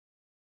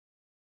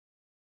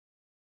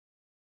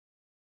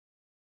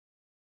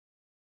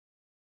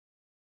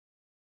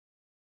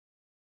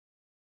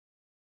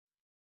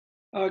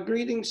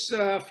Greetings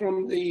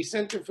from the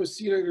Center for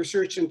Celiac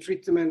Research and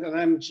Treatment at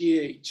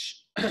MGH.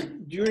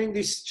 During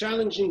these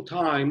challenging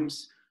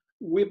times,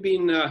 we've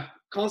been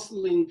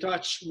constantly in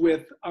touch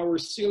with our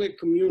celiac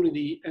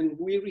community, and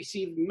we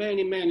receive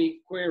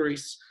many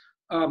queries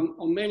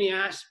on many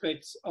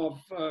aspects of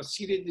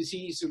celiac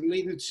disease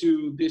related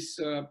to this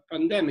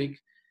pandemic.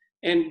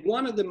 And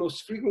one of the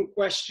most frequent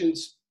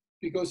questions,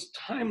 because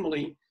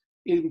timely,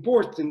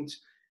 important,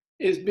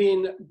 has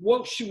been,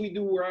 what should we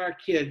do with our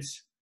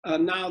kids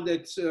now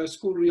that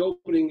school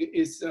reopening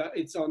is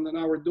it's on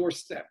our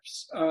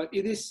doorsteps?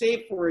 It is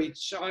safe for a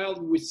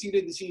child with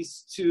celiac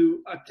disease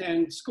to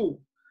attend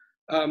school.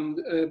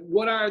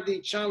 What are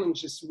the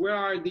challenges? Where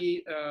are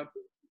the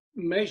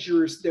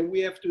measures that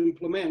we have to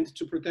implement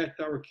to protect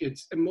our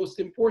kids? And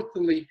most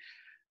importantly,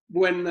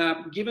 when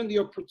given the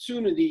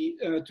opportunity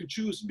to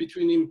choose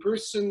between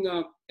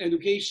in-person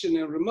education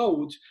and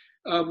remote,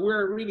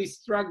 we're really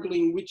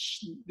struggling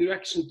which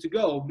direction to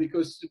go,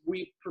 because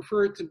we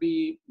prefer to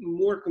be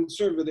more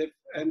conservative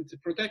and to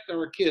protect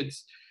our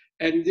kids,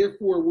 and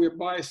therefore we're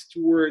biased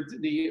toward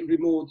the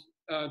remote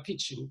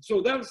teaching. So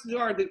those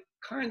are the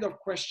kind of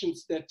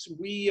questions that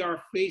we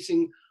are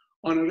facing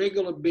on a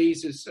regular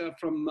basis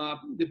from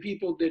the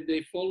people that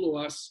they follow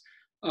us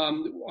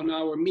on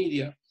our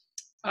media.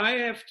 I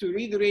have to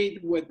reiterate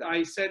what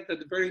I said at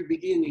the very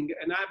beginning,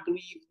 and I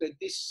believe that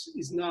this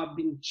is not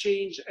being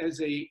changed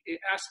as a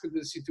aspect of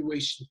the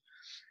situation.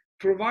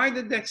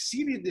 Provided that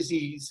celiac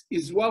disease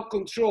is well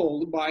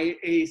controlled by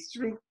a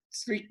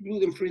strict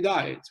gluten-free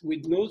diet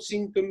with no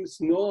symptoms,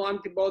 no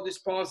antibodies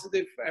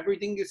positive,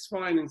 everything is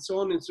fine, and so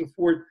on and so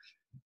forth,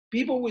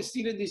 people with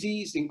celiac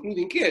disease,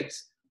 including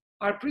kids,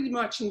 are pretty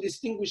much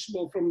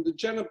indistinguishable from the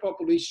general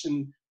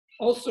population.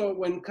 Also,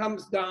 when it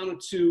comes down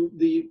to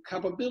the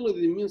capability of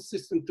the immune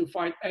system to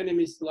fight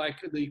enemies like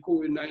the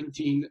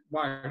COVID-19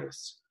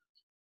 virus.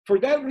 For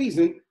that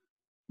reason,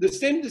 the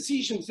same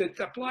decisions that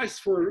applies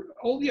for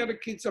all the other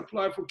kids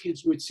apply for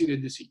kids with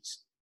celiac disease.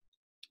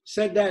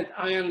 Said that,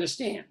 I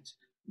understand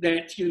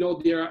that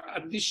there are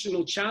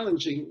additional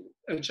challenges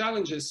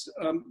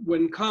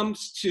when it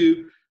comes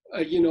to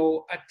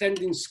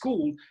attending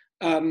school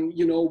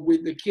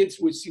with the kids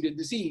with celiac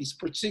disease,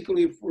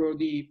 particularly for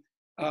the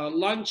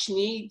lunch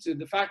needs,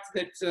 the fact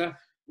that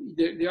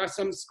there are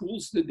some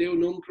schools that they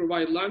don't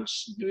provide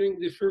lunch during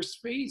the first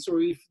phase,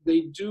 or if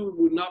they do,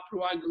 would not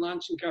provide the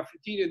lunch in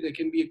cafeteria. That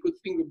can be a good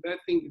thing or bad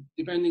thing,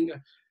 depending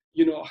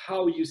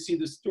how you see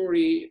the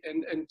story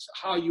and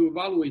how you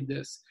evaluate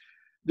this.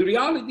 The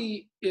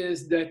reality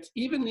is that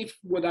even if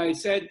what I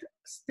said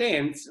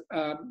stands,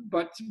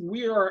 but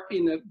we are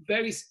in a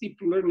very steep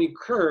learning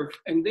curve,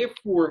 and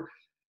therefore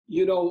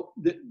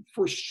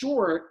for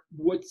sure,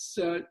 what's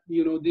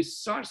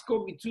this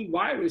SARS-CoV-2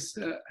 virus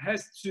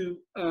has to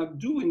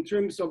do in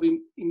terms of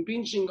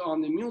impinging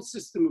on the immune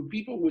system of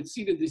people with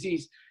celiac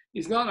disease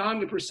is not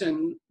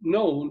 100%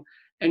 known.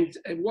 And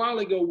a while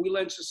ago, we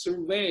launched a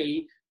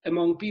survey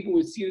among people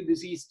with celiac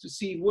disease to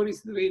see what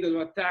is the rate of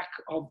attack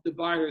of the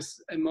virus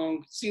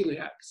among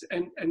celiacs.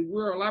 And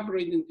we're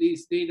elaborating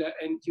these data,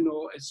 and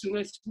as soon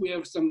as we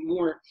have some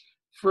more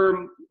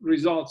firm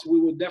results, we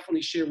will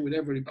definitely share with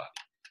everybody.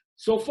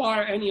 So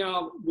far,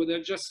 anyhow, what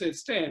I just said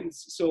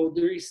stands. So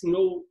there is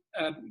no,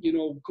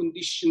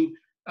 condition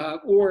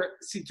or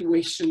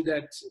situation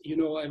that,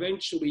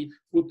 eventually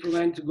would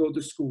prevent to go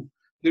to school.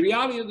 The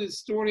reality of the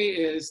story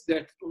is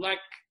that, like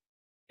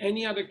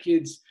any other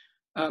kids,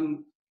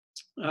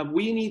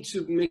 we need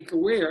to make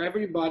aware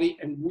everybody,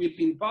 and we've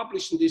been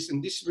publishing this,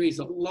 and this raised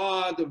a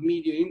lot of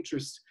media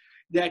interest,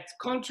 that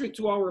contrary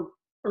to our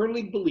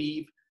early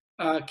belief,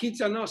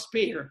 kids are not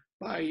spared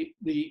by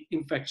the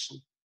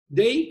infection.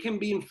 They can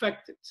be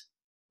infected.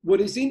 What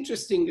is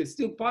interesting and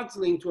still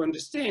puzzling to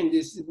understand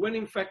is that when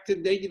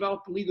infected, they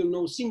develop little or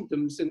no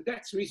symptoms. And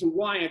that's the reason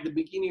why at the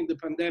beginning of the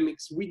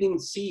pandemics, we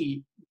didn't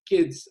see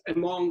kids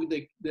among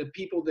the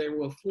people that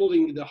were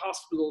flooding the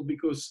hospital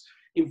because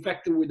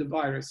infected with the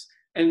virus.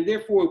 And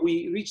therefore,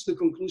 we reached the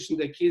conclusion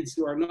that kids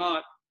who are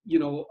not,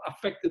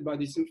 affected by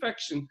this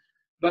infection,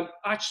 but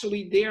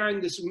actually they are in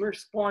the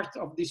submerged part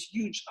of this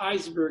huge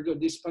iceberg of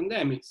this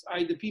pandemic.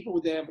 The people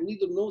that have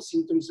little or no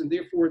symptoms, and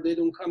therefore they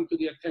don't come to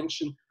the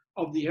attention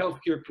of the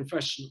healthcare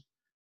professional.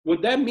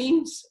 What that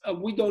means,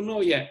 we don't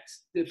know yet.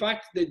 The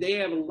fact that they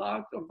have a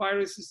lot of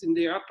viruses in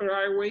their upper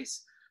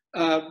airways,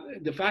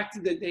 the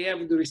fact that they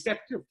have the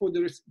receptor for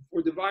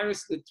the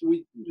virus that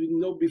we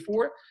know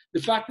before,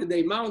 the fact that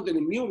they mount an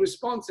immune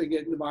response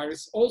against the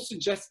virus, all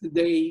suggests that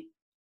they,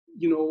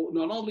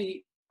 not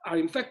only are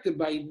infected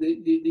by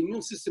the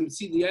immune system,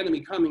 see the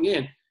enemy coming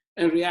in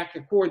and react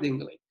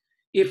accordingly.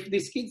 If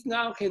these kids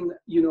now can,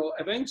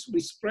 eventually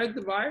spread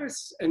the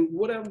virus, and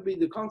whatever be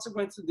the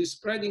consequence of this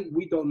spreading,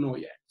 we don't know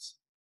yet.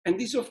 And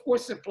this, of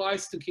course,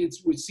 applies to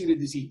kids with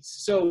celiac disease.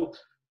 So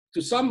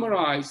to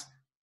summarize,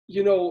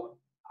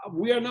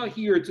 we are not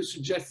here to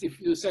suggest if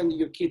you send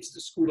your kids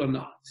to school or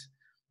not,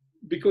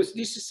 because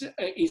this is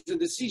a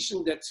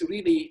decision that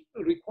really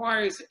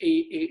requires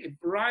a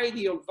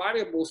variety of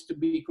variables to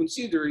be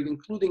considered,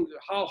 including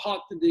how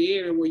hot the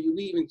area where you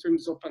live in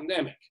terms of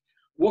pandemic,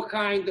 what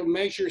kind of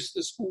measures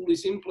the school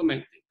is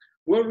implementing,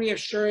 what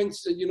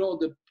reassurance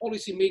the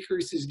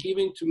policymakers is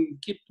giving to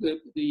keep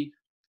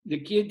the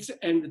kids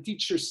and the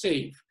teachers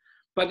safe.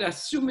 But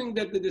assuming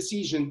that the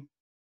decision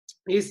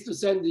is to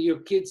send your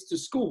kids to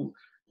school,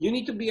 you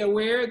need to be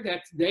aware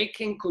that they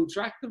can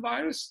contract the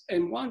virus,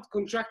 and once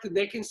contracted,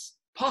 they can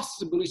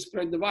possibly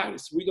spread the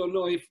virus. We don't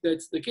know if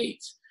that's the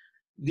case.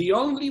 The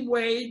only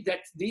way that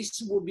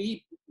this will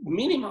be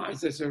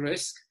minimized as a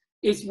risk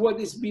is what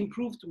has been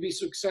proved to be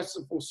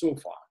successful so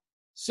far.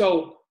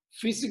 So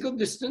physical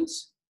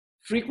distance,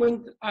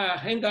 frequent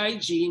hand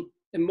hygiene,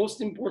 and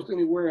most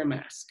importantly, wear a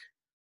mask.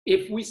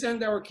 If we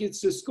send our kids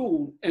to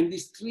school and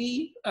these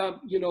three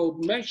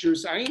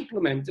measures are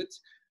implemented,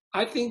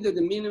 I think that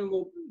the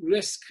minimum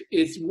risk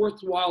is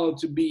worthwhile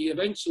to be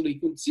eventually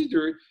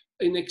considered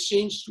in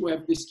exchange to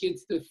have these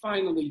kids that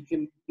finally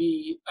can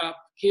be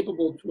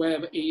capable to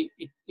have an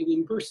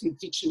in-person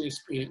teaching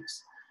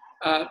experience.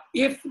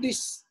 If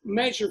this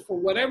measure, for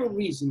whatever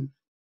reason,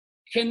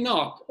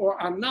 cannot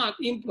or are not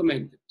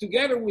implemented,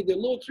 together with the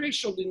low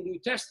threshold in new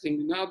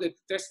testing, now that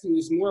testing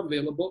is more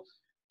available,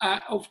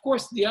 of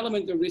course, the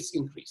element of risk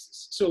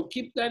increases. So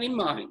keep that in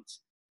mind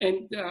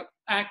and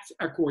act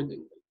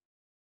accordingly.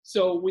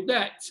 So with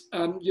that,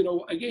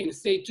 again,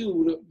 stay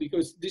tuned,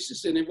 because this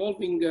is an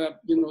evolving,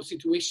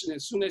 situation.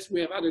 As soon as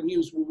we have other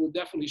news, we will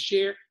definitely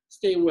share.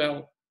 Stay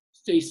well,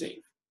 stay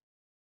safe.